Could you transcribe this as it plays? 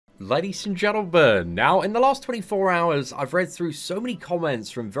Ladies and gentlemen, now in the last 24 hours, I've read through so many comments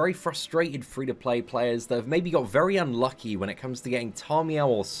from very frustrated free-to-play players that have maybe got very unlucky when it comes to getting Tamiel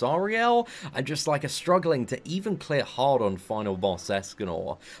or Sariel, and just like are struggling to even clear hard on final boss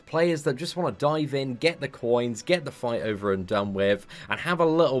Escanor. Players that just want to dive in, get the coins, get the fight over and done with, and have a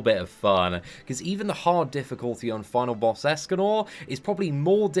little bit of fun. Because even the hard difficulty on final boss Escanor is probably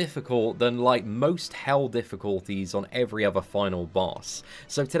more difficult than like most hell difficulties on every other final boss.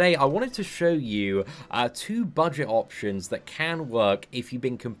 So today I wanted to show you two budget options that can work if you've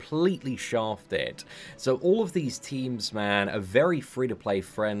been completely shafted. So all of these teams, man, are very free-to-play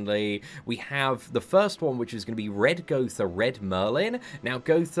friendly. We have the first one, which is going to be Red Gotha, Red Merlin. Now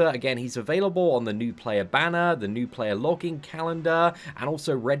Gotha, again, he's available on the new player banner, the new player login calendar, and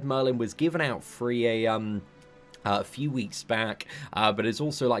also Red Merlin was given out free a few weeks back, but it's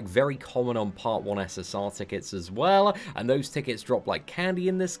also like very common on Part 1 SSR tickets as well, and those tickets drop like candy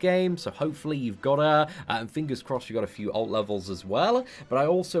in this game, so hopefully you've got and fingers crossed you got a few ult levels as well. But I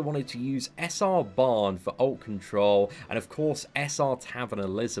also wanted to use SR Barn for ult control, and of course SR Tavern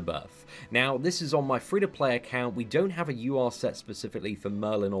Elizabeth. Now this is on my free-to-play account. We don't have a UR set specifically for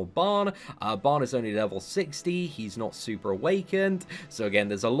Merlin or Barn. Barn is only level 60, he's not super awakened, so again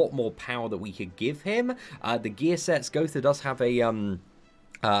there's a lot more power that we could give him. The gear sets, Gotha does have a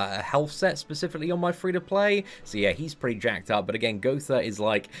health set specifically on my free-to-play, so yeah, he's pretty jacked up. But again, Gotha is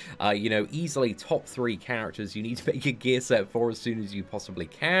like, you know, easily top 3 characters you need to make a gear set for as soon as you possibly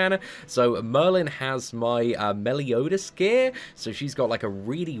can. So Merlin has my Meliodas gear, so she's got like a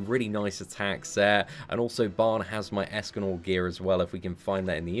really, really nice attack set, and also Barn has my Escanor gear as well, if we can find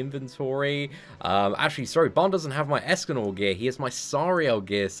that in the inventory. Actually, sorry, Barn doesn't have my Escanor gear, he has my Sariel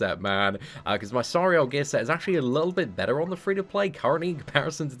gear set, man, because my Sariel gear set is actually a little bit better on the free-to-play currently in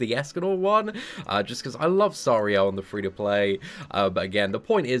comparison to the Escanor one, just because I love Sariel on the free-to-play. But again, the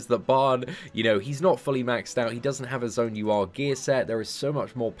point is that Barn, you know, he's not fully maxed out, he doesn't have his own UR gear set, there is so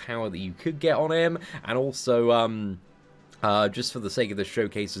much more power that you could get on him, and also, just for the sake of the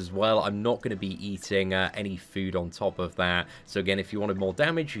showcase as well, I'm not going to be eating any food on top of that. So again, if you wanted more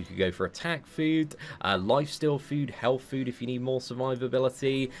damage, you could go for attack food, lifesteal food, health food if you need more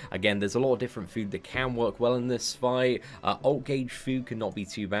survivability. Again, there's a lot of different food that can work well in this fight. Ult gauge food could not be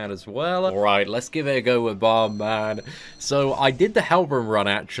too bad as well. Alright, let's give it a go with Barn, man. So I did the Helbram run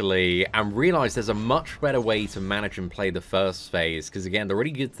actually, and realized there's a much better way to manage and play the first phase. Because again, the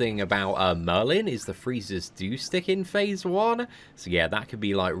really good thing about Merlin is the freezes do stick in phase 1. So yeah, that could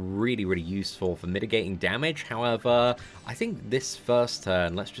be like really, really useful for mitigating damage. However, I think this first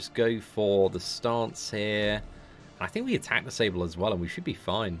turn, let's just go for the stance here. I think we attack disable as well, and we should be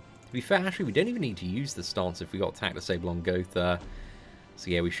fine. To be fair, actually, we don't even need to use the stance if we got attack disable on Gotha.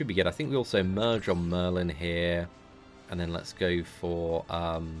 So yeah, we should be good. I think we also merge on Merlin here. And then let's go for,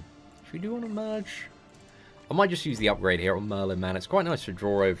 should we do want to merge? I might just use the upgrade here on Merlin, man. It's quite nice to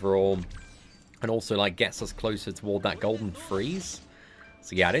draw overall. And also, like, gets us closer toward that golden freeze.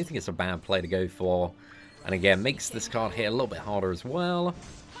 So yeah, I don't think it's a bad play to go for. And again, makes this card hit a little bit harder as well.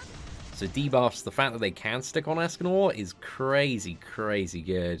 So debuffs, the fact that they can stick on Escanor is crazy, crazy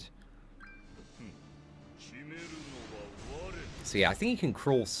good. So yeah, I think you can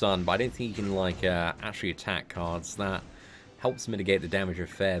Cruel Sun, but I don't think you can, like, actually attack cards. That helps mitigate the damage a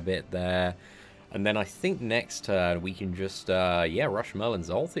fair bit there. And then I think next turn we can just, yeah, rush Merlin's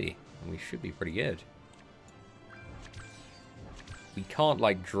ulti. And we should be pretty good. We can't,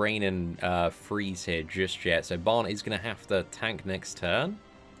 like, drain and freeze here just yet. So Barn is going to have to tank next turn.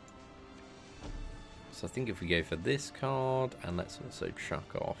 So I think if we go for this card, and let's also chuck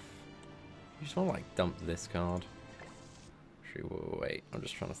off. You just want to, like, dump this card. Actually, wait. I'm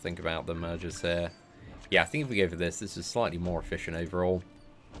just trying to think about the mergers here. Yeah, I think if we go for this, this is slightly more efficient overall.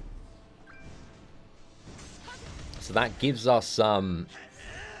 So that gives us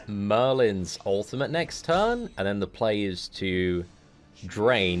Merlin's ultimate next turn, and then the play is to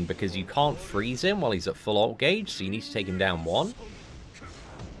drain, because you can't freeze him while he's at full ult gauge, so you need to take him down 1.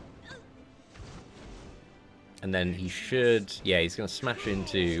 And then he should, yeah, he's going to smash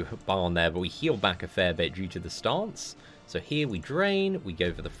into Barn there, but we heal back a fair bit due to the stance. So here we drain, we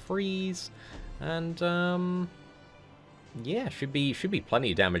go for the freeze, and yeah, should be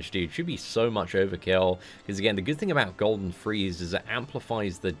plenty of damage, dude. Should be so much overkill. Because again, the good thing about Golden Freeze is it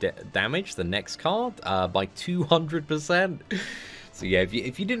amplifies the damage, the next card, by 200%. So yeah, if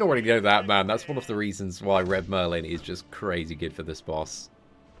you didn't already know that, man, that's one of the reasons why Red Merlin is just crazy good for this boss.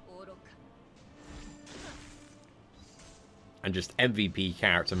 And just MVP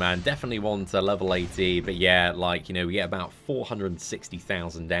character, man. Definitely one to level 80. But yeah, like, you know, we get about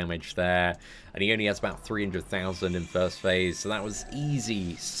 460,000 damage there. And he only has about 300,000 in first phase. So that was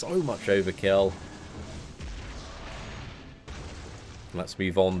easy. So much overkill. Let's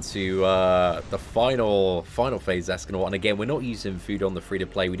move on to the final phase Escanor. And again, we're not using food on the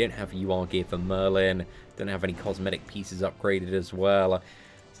free-to-play. We don't have UR gear for Merlin. Don't have any cosmetic pieces upgraded as well.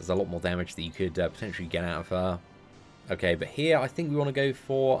 So there's a lot more damage that you could potentially get out of her. Okay, but here I think we want to go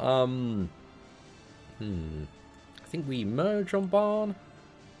for, I think we merge on Barn.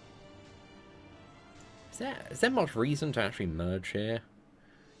 Is there much reason to actually merge here?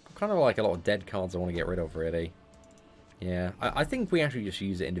 Kind of like a lot of dead cards I want to get rid of, really. Yeah, I think we actually just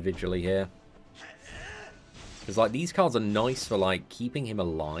use it individually here. Because, like, these cards are nice for, like, keeping him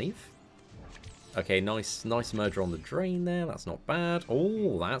alive. Okay, nice merger on the drain there. That's not bad.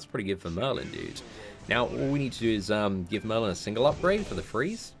 Oh, that's pretty good for Merlin, dude. Now, all we need to do is give Merlin a single upgrade for the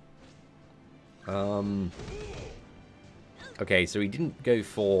freeze. Okay, so we didn't go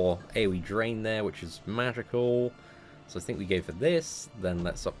for AoE Drain there, which is magical. So I think we go for this. Then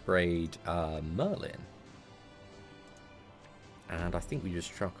let's upgrade Merlin. And I think we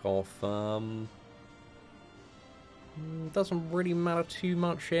just chuck off... doesn't really matter too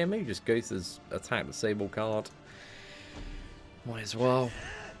much here. Maybe just go to this attack disable card. Might as well.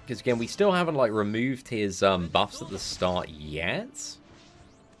 Because again, we still haven't like removed his buffs at the start yet.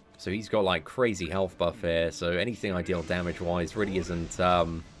 So he's got like crazy health buff here. So anything I deal damage wise really isn't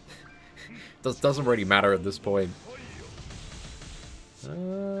doesn't really matter at this point.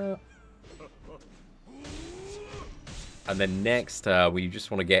 And then next, we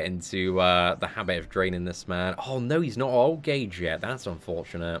just want to get into the habit of draining this man. Oh no, he's not old gauge yet. That's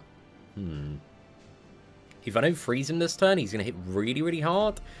unfortunate. If I don't freeze him this turn, he's gonna hit really, really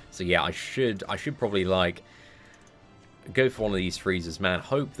hard. So yeah, I should probably like go for one of these freezes, man.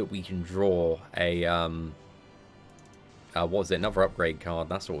 Hope that we can draw a what was it? Another upgrade card.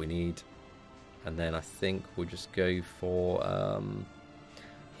 That's what we need. And then I think we'll just go for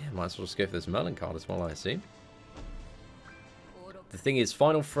yeah, might as well just go for this Merlin card as well, I assume. The thing is,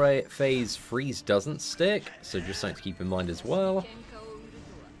 final phase freeze doesn't stick, so just something to keep in mind as well.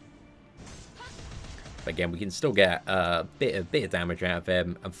 But again, we can still get a bit of damage out of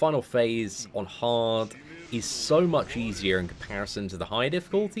him. And final phase on hard is so much easier in comparison to the high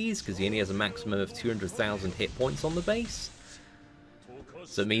difficulties, because he only has a maximum of 200,000 hit points on the base.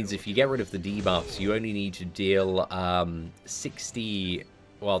 So it means if you get rid of the debuffs, you only need to deal 60,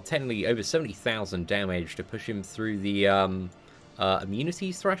 well, technically over 70,000 damage to push him through the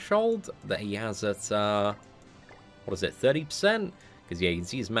immunity threshold that he has at, what is it, 30%? Because, yeah, you can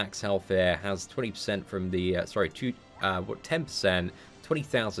see his max health there has 20% from the, 10%,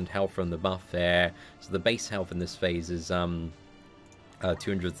 20,000 health from the buff there. So the base health in this phase is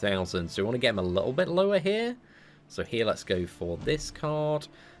 200,000. So we want to get him a little bit lower here. So here, let's go for this card.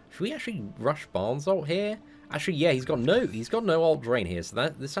 Should we actually rush Barnes ult here? Actually, yeah, he's got no ult drain here, so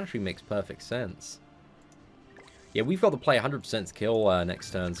this actually makes perfect sense. Yeah, we've got to play 100% to kill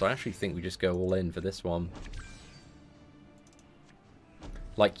next turn, so I actually think we just go all in for this one.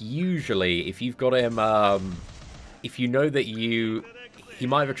 Like, usually, if you've got him, if you know that he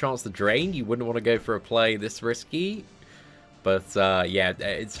might have a chance to drain, you wouldn't want to go for a play this risky. But, yeah,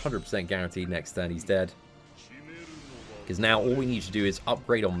 it's 100% guaranteed next turn he's dead. Because now all we need to do is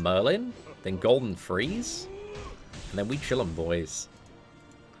upgrade on Merlin, then Golden Freeze, and then we chill 'em, boys.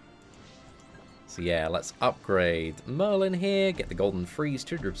 So yeah, let's upgrade Merlin here, get the Golden Freeze,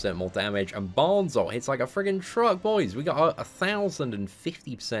 200% more damage, and Barnes ult hits like a friggin' truck, boys. We got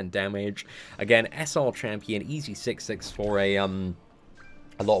 1,050% damage. Again, SR champion, easy 6/6 for a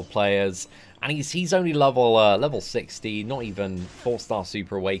lot of players. And he's only level 60, not even 4-star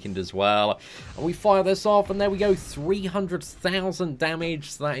Super Awakened as well. And we fire this off, and there we go, 300,000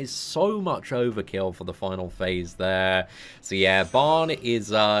 damage. So that is so much overkill for the final phase there. So yeah, Barn is,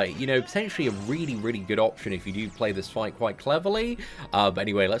 you know, potentially a really, really good option if you do play this fight quite cleverly. But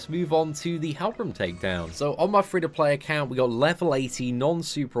anyway, let's move on to the Helbram takedown. So on my free-to-play account, we got level 80,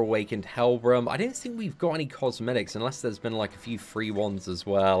 non-Super Awakened Helbram. I don't think we've got any cosmetics, unless there's been like a few free ones as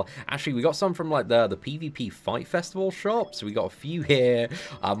well. Actually, we got some from like the PvP Fight Festival shop, so we got a few here.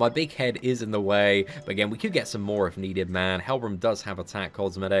 My big head is in the way, but again, we could get some more if needed, man. Helbram does have attack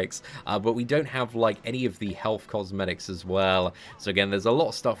cosmetics, but we don't have like any of the health cosmetics as well. So again, there's a lot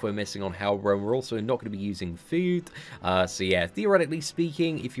of stuff we're missing on Helbram. We're also not going to be using food. So yeah, theoretically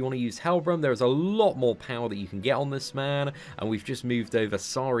speaking, if you want to use Helbram, there's a lot more power that you can get on this man, and we've just moved over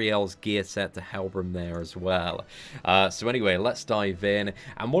Sariel's gear set to Helbram there as well. So anyway, let's dive in.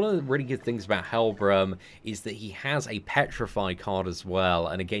 And one of the really good things things about Helbram is that he has a Petrify card as well.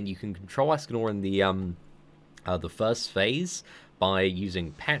 And again, you can control Escanor in the first phase by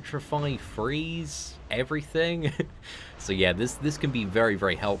using Petrify, Freeze, everything. So yeah, this can be very,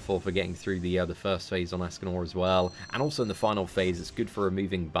 very helpful for getting through the first phase on Escanor as well. And also in the final phase, it's good for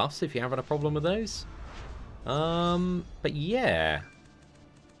removing buffs if you're having a problem with those. But yeah.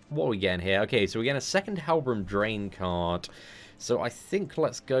 What are we getting here? Okay, so we're getting a second Helbram Drain card. So I think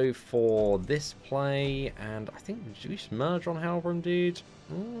let's go for this play. And I think, do we just merge on Helbram, dude?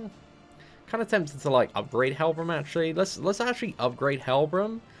 Kind of tempted to, like, upgrade Helbram, actually. Let's actually upgrade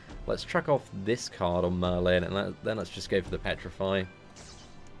Helbram. Let's chuck off this card on Merlin, and then let's just go for the Petrify.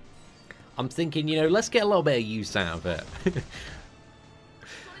 I'm thinking, you know, let's get a little bit of use out of it.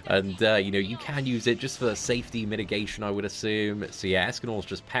 And, you know, you can use it just for safety mitigation, I would assume. So, yeah, Escanor's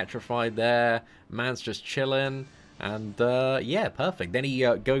just petrified there. Man's just chilling. And, yeah, perfect. Then he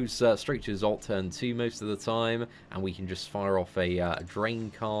goes straight to his alt turn 2 most of the time. And we can just fire off a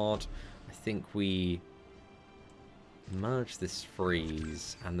drain card. I think we merge this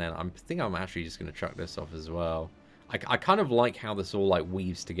freeze. And then I think I'm actually just going to chuck this off as well. I kind of like how this all, like,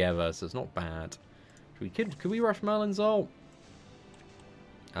 weaves together, so it's not bad. Could we rush Merlin's ult?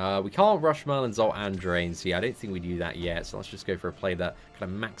 We can't rush Merlin's ult and drain, so yeah, I don't think we do that yet. So let's just go for a play that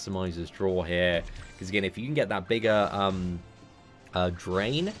kind of maximizes draw here. Because again, if you can get that bigger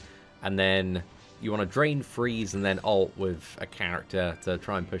drain, and then you want to drain, freeze, and then ult with a character to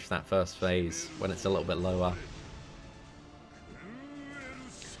try and push that first phase when it's a little bit lower.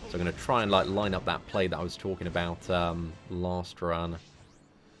 So I'm going to try and like line up that play that I was talking about last run.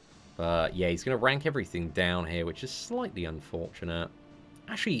 But yeah, he's going to rank everything down here, which is slightly unfortunate.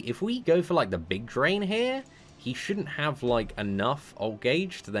 Actually, if we go for, like, the big drain here, he shouldn't have, like, enough ult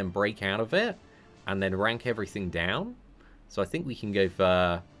gauge to then break out of it and then rank everything down. So I think we can go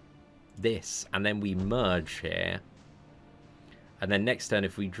for this, and then we merge here. And then next turn,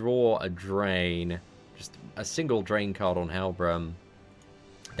 if we draw a drain, just a single drain card on Helbram,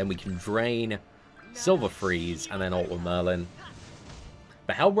 then we can drain, Silver Freeze, and then ult with Merlin.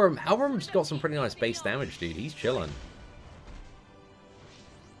 But Helbram's got some pretty nice base damage, dude. He's chilling.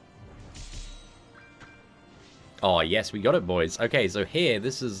 Oh, yes, we got it, boys. Okay, so here,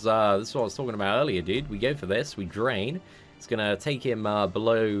 this is what I was talking about earlier, dude. We go for this, we drain. It's going to take him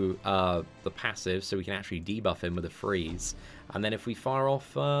below the passive, so we can actually debuff him with a freeze. And then if we fire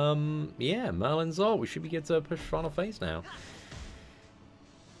off, yeah, Merlin's ult, we should be good to push final phase now.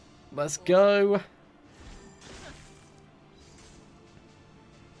 Let's go.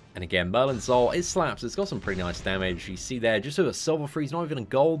 And again, Merlin's ult, it slaps. It's got some pretty nice damage. You see there, just with a Silver Freeze, not even a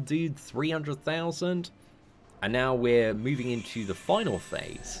gold, dude, 300,000. And now we're moving into the final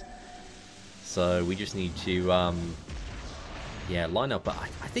phase. So we just need to, yeah, line up. But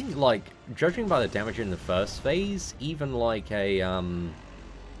I think, like, judging by the damage in the first phase, even like a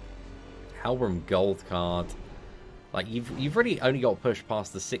Helbram gold card, like you've really only got pushed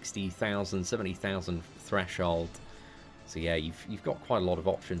past the 60,000, 70,000 threshold. So yeah, you've got quite a lot of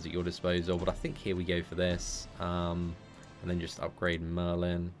options at your disposal. But I think here we go for this, and then just upgrade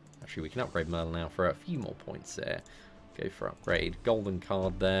Merlin. Actually, we can upgrade Merlin now for a few more points there. Go for upgrade. Golden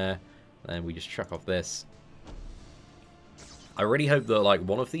card there. Then we just chuck off this. I really hope that, like,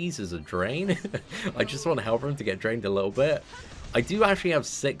 one of these is a drain. I just want Helbram to get drained a little bit. I do actually have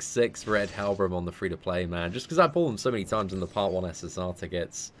 6/6 red Helbram on the free-to-play, man. Just because I pulled them so many times in the Part 1 SSR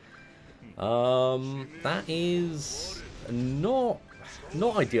tickets. That is not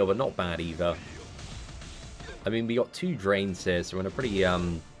ideal, but not bad either. I mean, we got 2 drains here, so we're in a pretty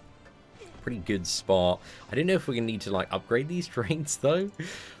good spot. I don't know if we're gonna need to like upgrade these drains though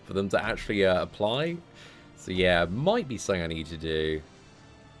for them to actually apply. So yeah, might be something I need to do.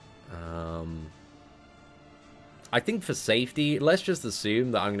 I think for safety, let's just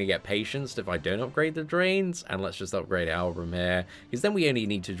assume that I'm gonna get patience if I don't upgrade the drains, and let's just upgrade Helbram here, because then we only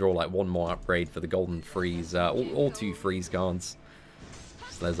need to draw like 1 more upgrade for the golden freeze, all 2 freeze cards.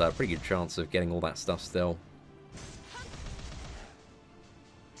 So there's a pretty good chance of getting all that stuff still.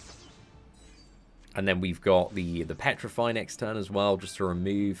 And then we've got the Petrify next turn as well, just to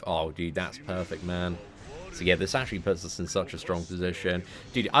remove. Oh, dude, that's perfect, man. So yeah, this actually puts us in such a strong position.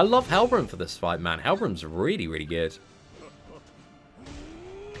 Dude, I love Helbram for this fight, man. Helbram's really, really good.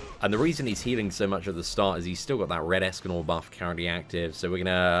 And the reason he's healing so much at the start is he's still got that red Escanor buff currently active. So we're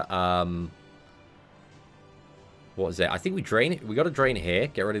gonna, what is it? I think we drain it. We got to drain here.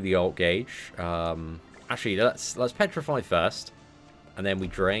 Get rid of the ult gauge. Actually, let's Petrify first. And then we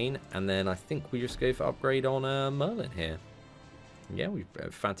drain, and then I think we just go for upgrade on Merlin here. Yeah, we've a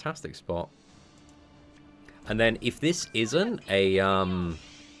fantastic spot. And then if this isn't a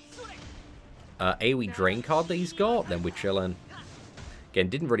AoE Drain card that he's got, then we're chilling. Again,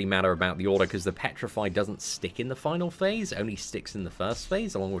 didn't really matter about the order because the Petrify doesn't stick in the final phase, only sticks in the first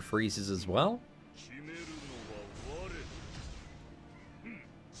phase, along with freezes as well.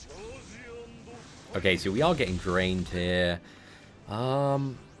 Okay, so we are getting drained here. I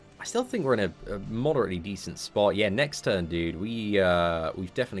still think we're in a moderately decent spot. Yeah, next turn, dude, we've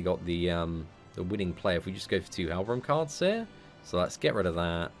definitely got the winning play if we just go for 2 Helbram cards here. So let's get rid of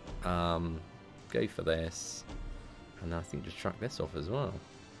that. Go for this. And I think just track this off as well.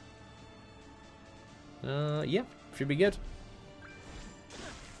 Yeah, should be good.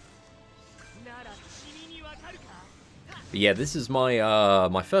 But yeah, this is my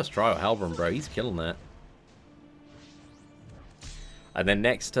my first try at Helbram, bro. He's killing that. And then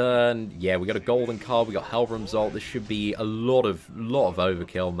next turn, yeah, we got a golden card. We got Helbram's ult. This should be a lot of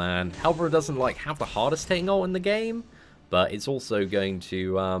overkill, man. Helbram doesn't like have the hardest hitting ult in the game, but it's also going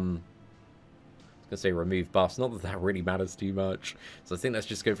to I was gonna say remove buffs. Not that that really matters too much. So I think let's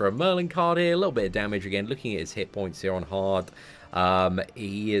just go for a Merlin card here. A little bit of damage again. Looking at his hit points here on hard,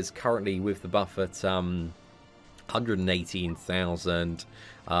 he is currently with the buff at 118,000.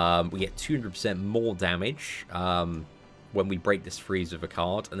 We get 200% more damage when we break this freeze with a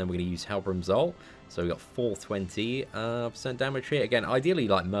card, and then we're going to use Helbram's ult. So we got 420% damage here. Again, ideally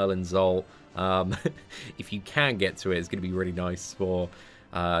like Merlin's ult. If you can get to it, it's going to be really nice for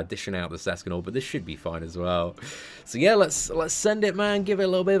dishing out the Escanor, but this should be fine as well. So yeah, let's send it, man. Give it a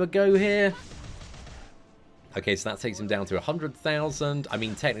little bit of a go here. Okay, so that takes him down to 100,000. I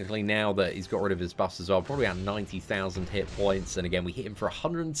mean, technically now that he's got rid of his buffs as well, probably at 90,000 hit points. And again, we hit him for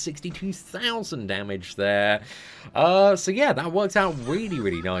 162,000 damage there. So yeah, that worked out really,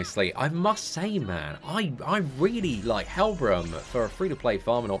 really nicely. I must say, man, I really like Helbram for a free-to-play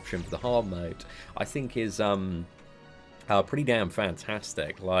farming option for the hard mode. I think is pretty damn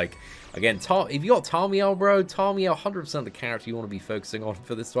fantastic. Like, again, if you got Tarmiel, bro, Tarmiel 100% the character you want to be focusing on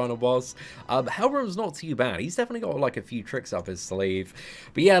for this final boss. Helbram's not too bad. He's definitely got like a few tricks up his sleeve.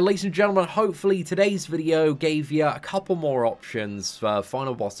 But yeah, ladies and gentlemen, hopefully today's video gave you a couple more options for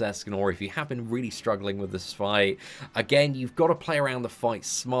final boss Escanor if you have been really struggling with this fight. Again, you've got to play around the fight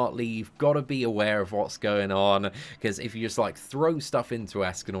smartly. You've got to be aware of what's going on, because if you just like throw stuff into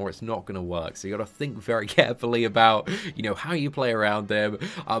Escanor, it's not going to work. So you got to think very carefully about, you know, how you play around them.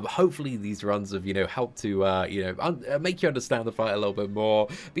 Hopefully these runs have, you know, helped to, you know, make you understand the fight a little bit more.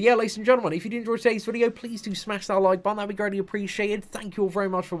 But yeah, ladies and gentlemen, if you did enjoy today's video, please do smash that like button. That'd be greatly appreciated. Thank you all very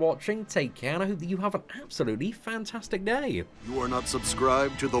much for watching. Take care, and I hope that you have an absolutely fantastic day. You are not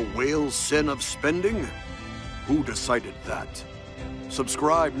subscribed to the whale sin of spending? Who decided that?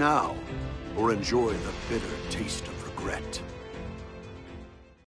 Subscribe now, or enjoy the bitter taste of regret.